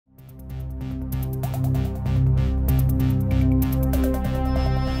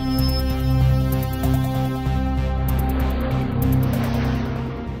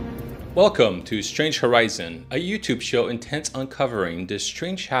Welcome to Strange Horizon, a YouTube show intent on uncovering the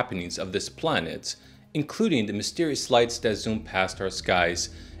strange happenings of this planet, including the mysterious lights that zoom past our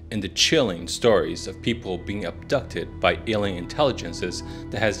skies and the chilling stories of people being abducted by alien intelligences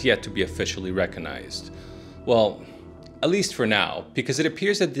that has yet to be officially recognized. Well, at least for now, because it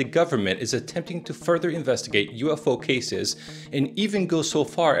appears that the government is attempting to further investigate UFO cases and even go so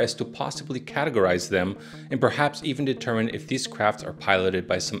far as to possibly categorize them and perhaps even determine if these crafts are piloted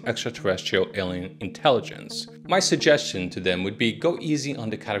by some extraterrestrial alien intelligence. My suggestion to them would be go easy on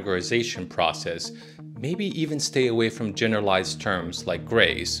the categorization process, maybe even stay away from generalized terms like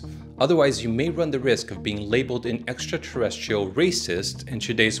grays. Otherwise, you may run the risk of being labeled an extraterrestrial racist in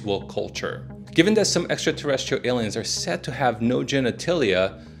today's woke culture. Given that some extraterrestrial aliens are said to have no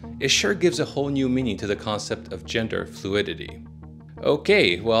genitalia, it sure gives a whole new meaning to the concept of gender fluidity.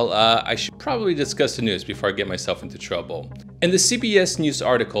 Okay, well, I should probably discuss the news before I get myself into trouble. In the CBS News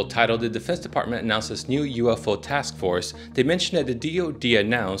article titled "The Defense Department Announces New UFO Task Force," they mentioned that the DOD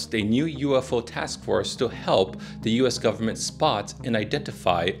announced a new UFO task force to help the US government spot and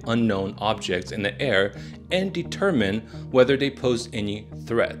identify unknown objects in the air and determine whether they pose any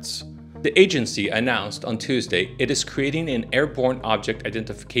threats. The agency announced on Tuesday it is creating an Airborne Object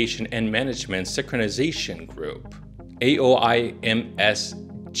Identification and Management Synchronization Group, AOIMSG.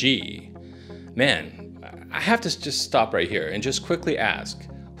 Man, I have to just stop right here and just quickly ask,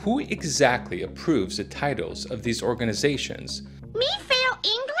 who exactly approves the titles of these organizations? Me fail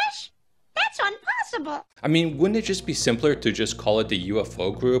English? That's impossible. I mean, wouldn't it just be simpler to just call it the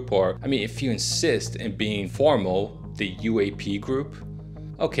UFO group, or, I mean, if you insist in being formal, the UAP group?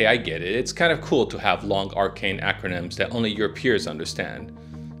 Okay, I get it. It's kind of cool to have long arcane acronyms that only your peers understand.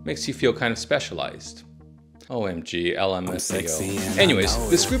 Makes you feel kind of specialized. OMG, LMFAO. Anyways,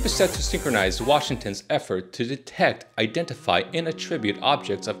 this group is set to synchronize Washington's effort to detect, identify, and attribute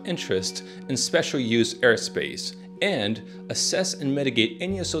objects of interest in special use airspace, and assess and mitigate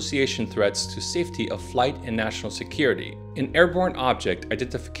any association threats to safety of flight and national security. An Airborne Object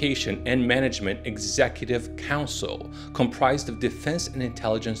Identification and Management Executive Council, comprised of defense and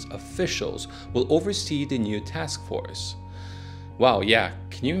intelligence officials, will oversee the new task force. Wow, yeah,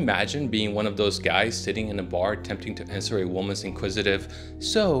 can you imagine being one of those guys sitting in a bar attempting to answer a woman's inquisitive,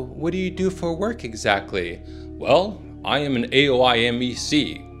 "So, what do you do for work exactly?" "Well, I am an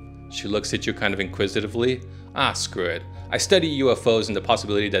AOIMSG. She looks at you kind of inquisitively. "Ah, screw it. I study UFOs and the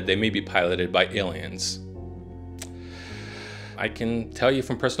possibility that they may be piloted by aliens." I can tell you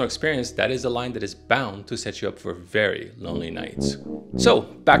from personal experience that is a line that is bound to set you up for very lonely nights. So,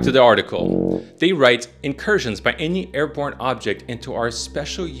 back to the article. They write, "Incursions by any airborne object into our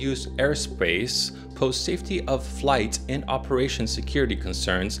special use airspace pose safety of flight and operation security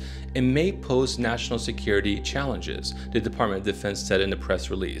concerns and may pose national security challenges," the Department of Defense said in a press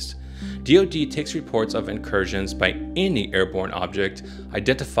release. DOD takes reports of incursions by any airborne object,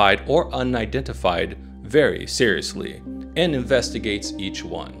 identified or unidentified, very seriously, and investigates each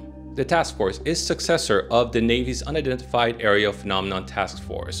one. The task force is successor of the Navy's Unidentified Aerial Phenomenon Task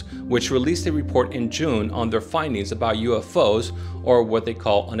Force, which released a report in June on their findings about UFOs, or what they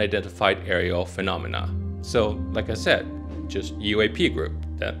call unidentified aerial phenomena. So, like I said, just UAP group,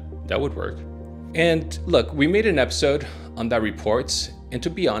 that would work. And look, we made an episode on that report, and to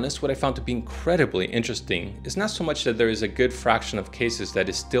be honest, what I found to be incredibly interesting is not so much that there is a good fraction of cases that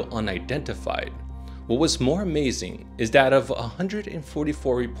is still unidentified. What was more amazing is that of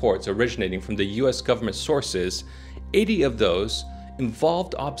 144 reports originating from the US government sources, 80 of those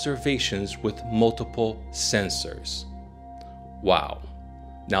involved observations with multiple sensors. Wow.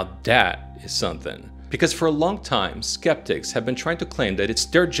 Now that is something. Because for a long time, skeptics have been trying to claim that it's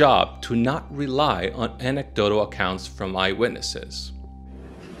their job to not rely on anecdotal accounts from eyewitnesses.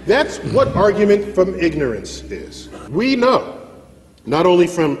 That's what argument from ignorance is. We know, not only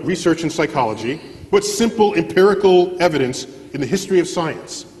from research in psychology, but simple empirical evidence in the history of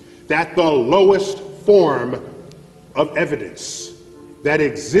science, that the lowest form of evidence that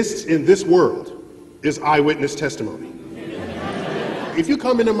exists in this world is eyewitness testimony. If you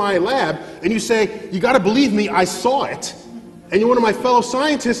come into my lab and you say, "You got to believe me, I saw it," and you're one of my fellow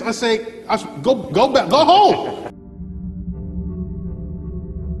scientists, I say, go back, go home.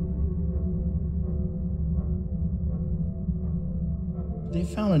 They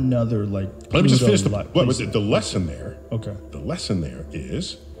found another, like, let me just finish the lesson there. Okay. The lesson there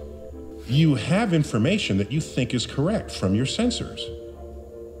is you have information that you think is correct from your sensors.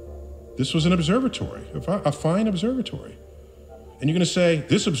 This was an observatory, a fine observatory. And you're going to say,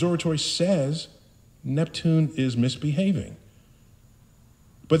 this observatory says Neptune is misbehaving.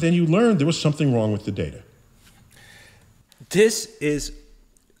 But then you learned there was something wrong with the data. This is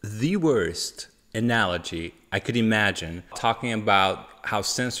the worst analogy I could imagine, talking about how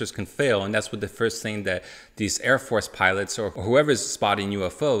sensors can fail, and that's what the first thing that these Air Force pilots or whoever's spotting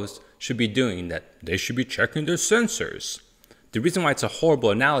UFOs should be doing, that they should be checking their sensors. The reason why it's a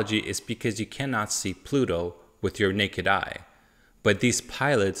horrible analogy is because you cannot see Pluto with your naked eye. But these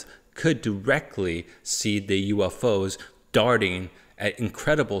pilots could directly see the UFOs darting at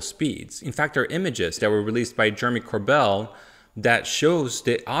incredible speeds. In fact, there are images that were released by Jeremy Corbell that shows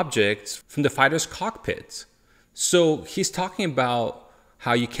the objects from the fighter's cockpit. So he's talking about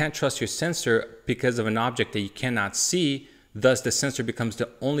how you can't trust your sensor because of an object that you cannot see. Thus, the sensor becomes the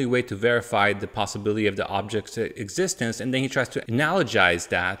only way to verify the possibility of the object's existence. And then he tries to analogize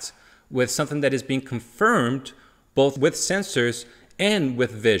that with something that is being confirmed both with sensors and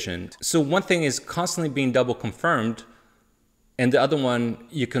with vision. So one thing is constantly being double confirmed, and the other one,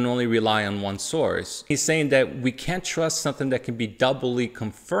 you can only rely on one source. He's saying that we can't trust something that can be doubly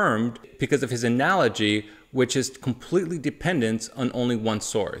confirmed because of his analogy, which is completely dependent on only one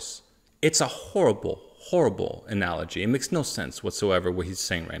source. It's a horrible, horrible analogy. It makes no sense whatsoever what he's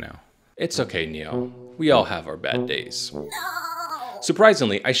saying right now. It's okay, Neo. We all have our bad days.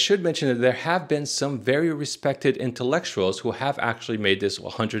 Surprisingly, I should mention that there have been some very respected intellectuals who have actually made this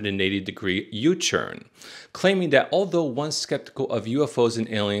 180-degree U-turn, claiming that although one's skeptical of UFOs and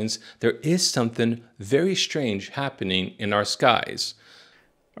aliens, there is something very strange happening in our skies.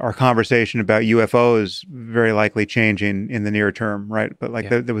 Our conversation about UFOs very likely changing in the near term, right? But like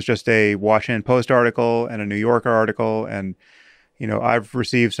there was just a Washington Post article and a New Yorker article, and you know, I've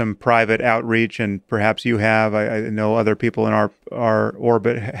received some private outreach, and perhaps you have. I know other people in our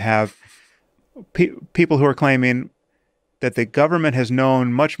orbit have people who are claiming that the government has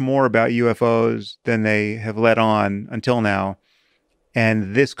known much more about UFOs than they have let on until now.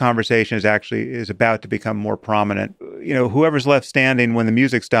 And this conversation is about to become more prominent. You know, whoever's left standing when the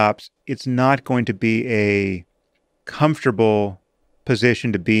music stops, it's not going to be a comfortable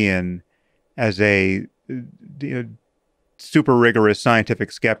position to be in as a super rigorous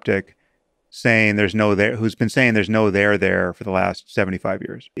scientific skeptic saying there's no there, who's been saying there's no there for the last 75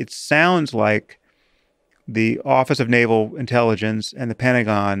 years. It sounds like the Office of Naval Intelligence and the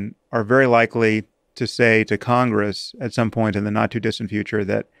Pentagon are very likely to say to Congress at some point in the not too distant future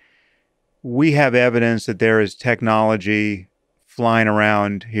that we have evidence that there is technology flying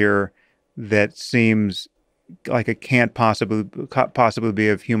around here that seems like it can't possibly be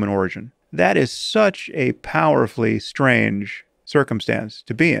of human origin. That is such a powerfully strange circumstance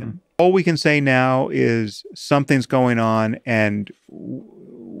to be in. All we can say now is something's going on, and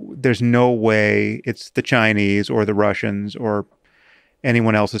there's no way it's the Chinese or the Russians or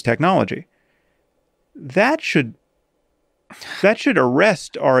anyone else's technology. That should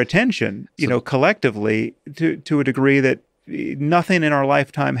arrest our attention, collectively to a degree that nothing in our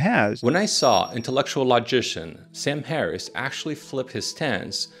lifetime has. When I saw intellectual logician Sam Harris actually flip his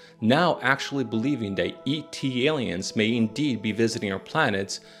stance, now actually believing that ET aliens may indeed be visiting our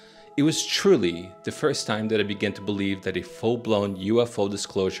planets, it was truly the first time that I began to believe that a full-blown UFO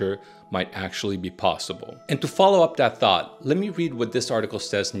disclosure might actually be possible. And to follow up that thought, let me read what this article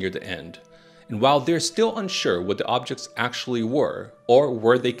says near the end. And while they're still unsure what the objects actually were or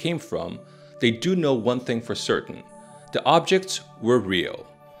where they came from, they do know one thing for certain. The objects were real.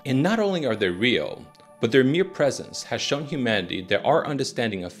 And not only are they real, but their mere presence has shown humanity that our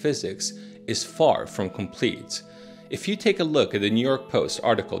understanding of physics is far from complete. If you take a look at the New York Post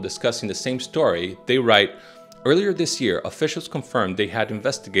article discussing the same story, they write, earlier this year, officials confirmed they had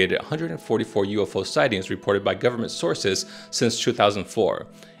investigated 144 UFO sightings reported by government sources since 2004,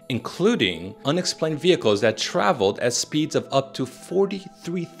 including unexplained vehicles that traveled at speeds of up to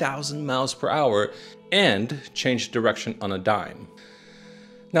 43,000 miles per hour and changed direction on a dime.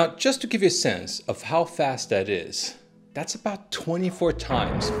 Now, just to give you a sense of how fast that is, that's about 24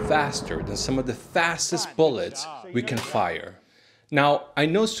 times faster than some of the fastest bullets we can fire. Now, I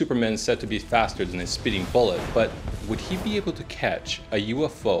know Superman is said to be faster than a speeding bullet, but would he be able to catch a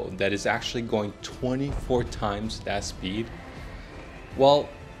UFO that is actually going 24 times that speed? Well,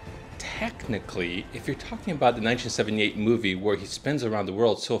 technically, if you're talking about the 1978 movie where he spins around the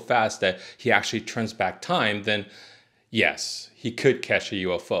world so fast that he actually turns back time, then yes, he could catch a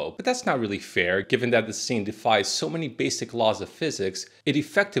UFO. But that's not really fair, given that the scene defies so many basic laws of physics, it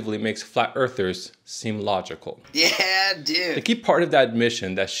effectively makes flat earthers seem logical. Yeah, dude. The key part of that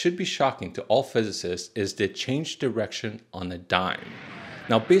admission that should be shocking to all physicists is the change direction on a dime.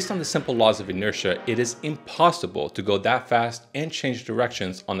 Now, based on the simple laws of inertia, it is impossible to go that fast and change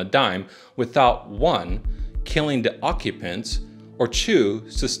directions on a dime without 1, killing the occupants, or 2,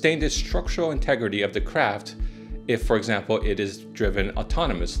 sustain the structural integrity of the craft, if, for example, it is driven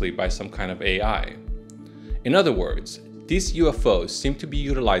autonomously by some kind of AI. In other words, these UFOs seem to be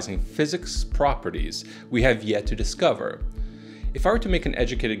utilizing physics properties we have yet to discover. If I were to make an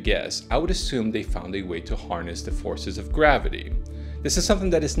educated guess, I would assume they found a way to harness the forces of gravity. This is something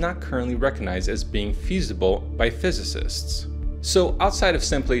that is not currently recognized as being feasible by physicists. So outside of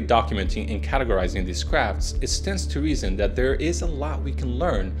simply documenting and categorizing these crafts, it stands to reason that there is a lot we can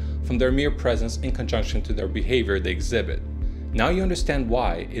learn from their mere presence in conjunction to their behavior they exhibit. Now you understand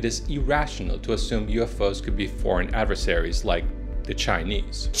why it is irrational to assume UFOs could be foreign adversaries like the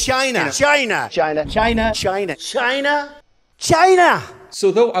Chinese. China. China. China. China. China. China. China.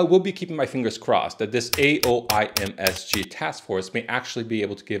 So though I will be keeping my fingers crossed that this AOIMSG task force may actually be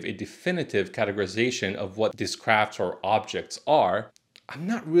able to give a definitive categorization of what these crafts or objects are, I'm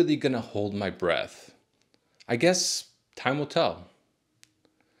not really gonna hold my breath. I guess time will tell.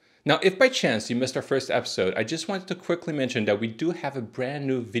 Now, if by chance you missed our first episode, I just wanted to quickly mention that we do have a brand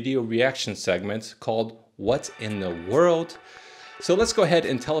new video reaction segment called What in the World? So let's go ahead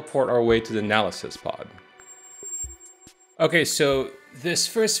and teleport our way to the analysis pod. Okay, so this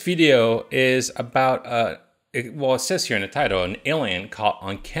first video is about, well, it says here in the title, an alien caught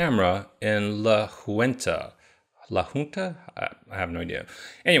on camera in La Junta. La Junta? I have no idea.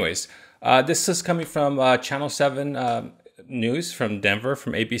 Anyways, this is coming from Channel 7 News from Denver,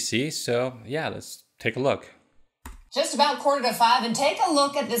 from ABC. So yeah, let's take a look. Just about 4:45, and take a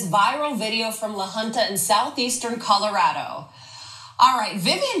look at this viral video from La Junta in southeastern Colorado. All right,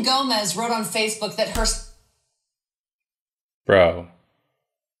 Vivian Gomez wrote on Facebook that her... Bro.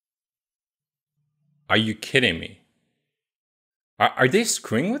 Are you kidding me? Are they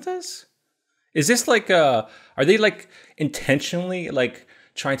screwing with us? Is this like, are they like intentionally like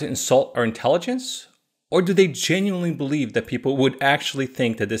trying to insult our intelligence? Or do they genuinely believe that people would actually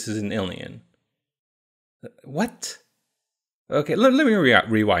think that this is an alien? What? Okay, let me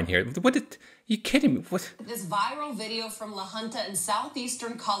rewind here. What did, you kidding me? What? This viral video from La Junta in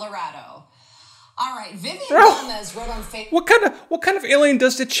southeastern Colorado. All right, Vivian Bro, Gomez wrote on Facebook. What kind of alien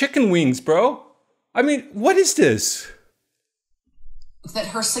does the chicken wings, bro? I mean, what is this? That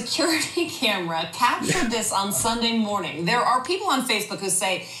her security camera captured this on Sunday morning. There are people on Facebook who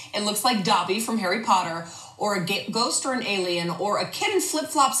say it looks like Dobby from Harry Potter, or a ghost or an alien, or a kid in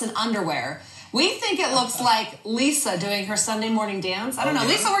flip-flops and underwear. We think it looks like Lisa doing her Sunday morning dance. I don't know.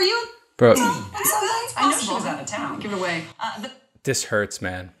 Lisa, were you Bro, on Sunday? I know she was out of town. Give it away. this hurts,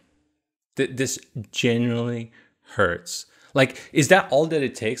 man. This genuinely hurts. Like, is that all that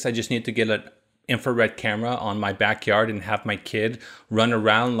it takes? I just need to get an infrared camera on my backyard and have my kid run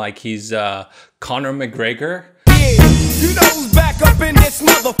around like he's Conor McGregor? Yeah, you know who's back up in this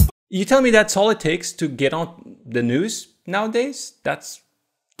mother. You tell me that's all it takes to get on the news nowadays?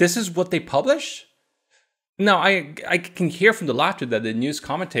 This is what they publish? Now, I can hear from the laughter that the news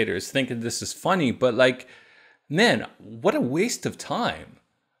commentators think that this is funny, but like, man, what a waste of time.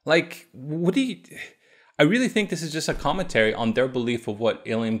 Like, I really think this is just a commentary on their belief of what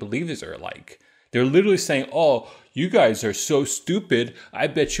alien believers are like. They're literally saying, oh, you guys are so stupid. I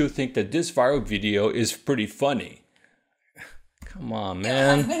bet you think that this viral video is pretty funny. Come on,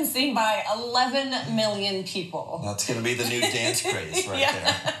 man. It's been seen by 11 million people. That's going to be the new dance craze right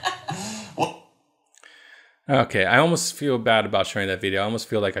there. Well, Okay, I almost feel bad about showing that video. I almost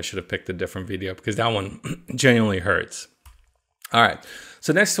feel like I should have picked a different video because that one genuinely hurts. All right,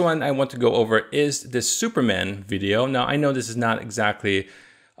 so next one I want to go over is this Superman video. Now, I know this is not exactly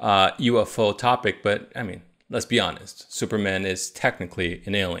UFO topic, but I mean, let's be honest. Superman is technically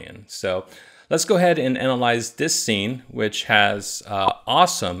an alien. So let's go ahead and analyze this scene, which has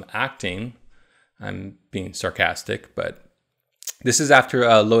awesome acting. I'm being sarcastic, but this is after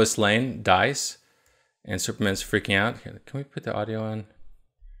Lois Lane dies and Superman's freaking out. Here, can we put the audio on?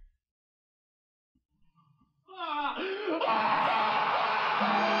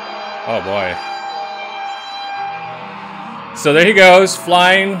 Oh boy. So there he goes,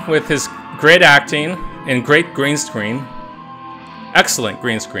 flying with his great acting and great green screen. Excellent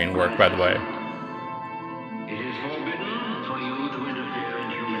green screen work, by the way.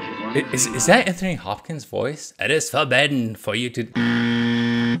 Is that Anthony Hopkins' voice? It is forbidden for you to...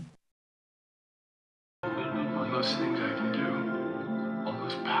 All those things I can do, all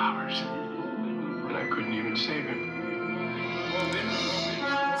those powers, and I couldn't even save him.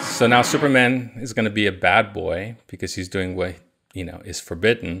 So now Superman is going to be a bad boy because he's doing what, you know, is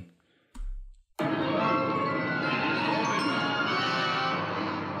forbidden.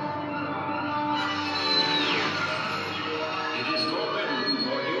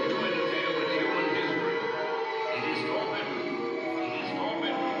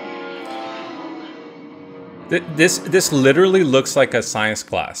 This literally looks like a science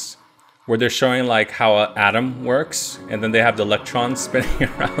class where they're showing like how an atom works, and then they have the electrons spinning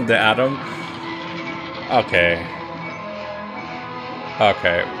around the atom. Okay.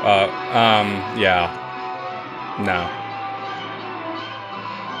 Okay. Yeah. No.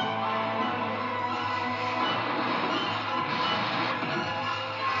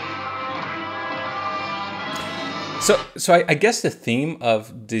 So I guess the theme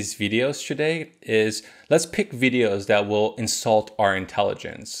of these videos today is let's pick videos that will insult our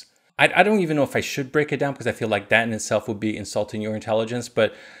intelligence. I don't even know if I should break it down because I feel like that in itself would be insulting your intelligence.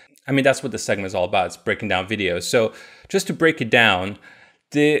 But I mean, that's what the segment is all about. It's breaking down videos. So just to break it down,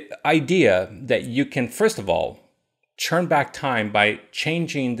 the idea that you can, first of all, turn back time by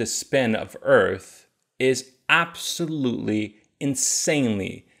changing the spin of Earth is absolutely,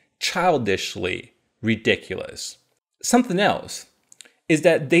 insanely, childishly ridiculous. Something else is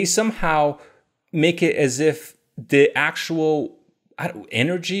that they somehow make it as if the actual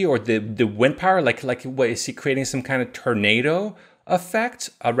energy or the wind power, like what is he creating some kind of tornado effect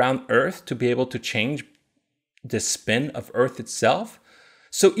around Earth to be able to change the spin of Earth itself?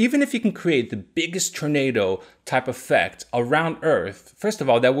 So even if you can create the biggest tornado type effect around Earth, first of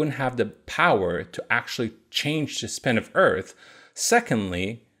all, that wouldn't have the power to actually change the spin of Earth.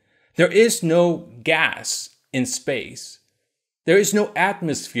 Secondly, there is no gas in space. There is no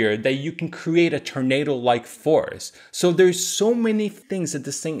atmosphere that you can create a tornado-like force. So there's so many things that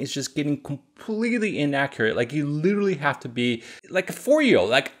this thing is just getting completely inaccurate. Like you literally have to be like a 4-year-old.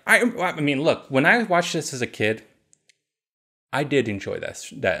 Like I mean, look, when I watched this as a kid, I did enjoy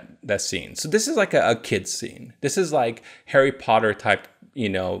that scene. So this is like a kid's scene. This is like Harry Potter type,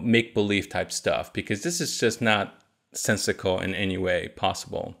 make-believe type stuff, because this is just not sensical in any way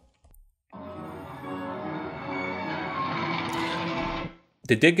possible.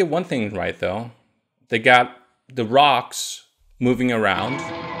 They did get one thing right, though. They got the rocks moving around,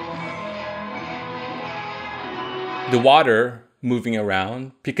 the water moving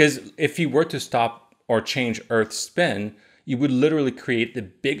around, because if you were to stop or change Earth's spin, you would literally create the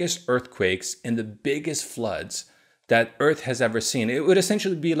biggest earthquakes and the biggest floods that Earth has ever seen. It would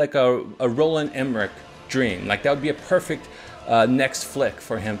essentially be like a Roland Emmerich dream. Like that would be a perfect next flick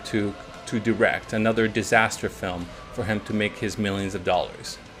for him to direct, another disaster film for him to make his millions of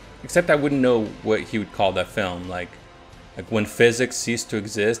dollars. Except I wouldn't know what he would call that film. Like when physics ceased to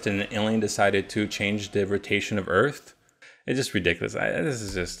exist and an alien decided to change the rotation of Earth. It's just ridiculous. This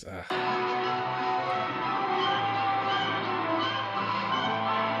is just...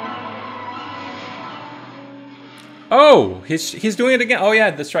 Oh, he's doing it again. Oh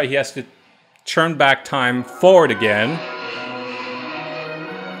yeah, that's right. He has to turn back time forward again.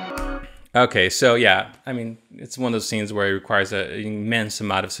 Okay, so yeah, I mean, it's one of those scenes where it requires an immense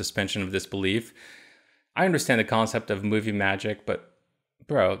amount of suspension of disbelief. I understand the concept of movie magic, but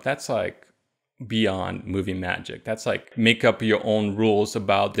bro, that's like beyond movie magic. That's like make up your own rules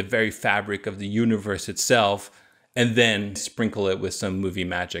about the very fabric of the universe itself and then sprinkle it with some movie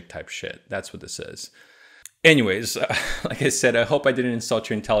magic type shit. That's what this is. Anyways, like I said, I hope I didn't insult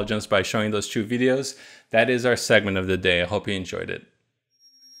your intelligence by showing those 2 videos. That is our segment of the day. I hope you enjoyed it.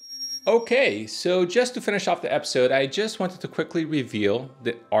 Okay, so just to finish off the episode, I just wanted to quickly reveal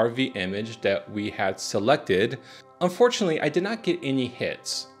the RV image that we had selected. Unfortunately, I did not get any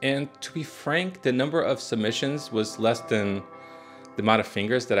hits. And to be frank, the number of submissions was less than the amount of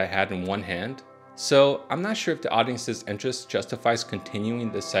fingers that I had in one hand. So I'm not sure if the audience's interest justifies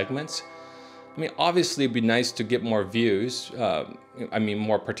continuing the segments. I mean, obviously it'd be nice to get more views,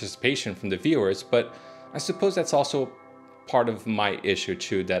 more participation from the viewers, but I suppose that's also part of my issue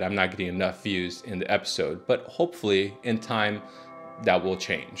too, that I'm not getting enough views in the episode, but hopefully in time that will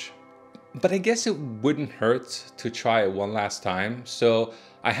change. But I guess it wouldn't hurt to try it one last time. So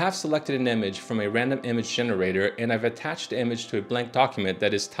I have selected an image from a random image generator and I've attached the image to a blank document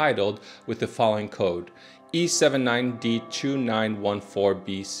that is titled with the following code,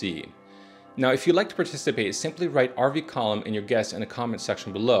 E79D2914BC. Now, if you'd like to participate, simply write RV column and your guess in the comment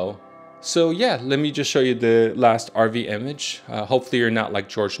section below. So yeah, let me just show you the last RV image. Hopefully you're not like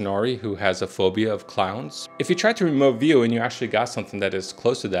George Norrie, who has a phobia of clowns. If you try to remote view and you actually got something that is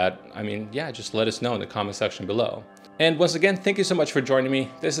close to that, I mean, yeah, just let us know in the comment section below. And once again, thank you so much for joining me.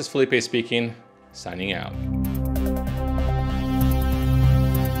 This is Felipe speaking, signing out.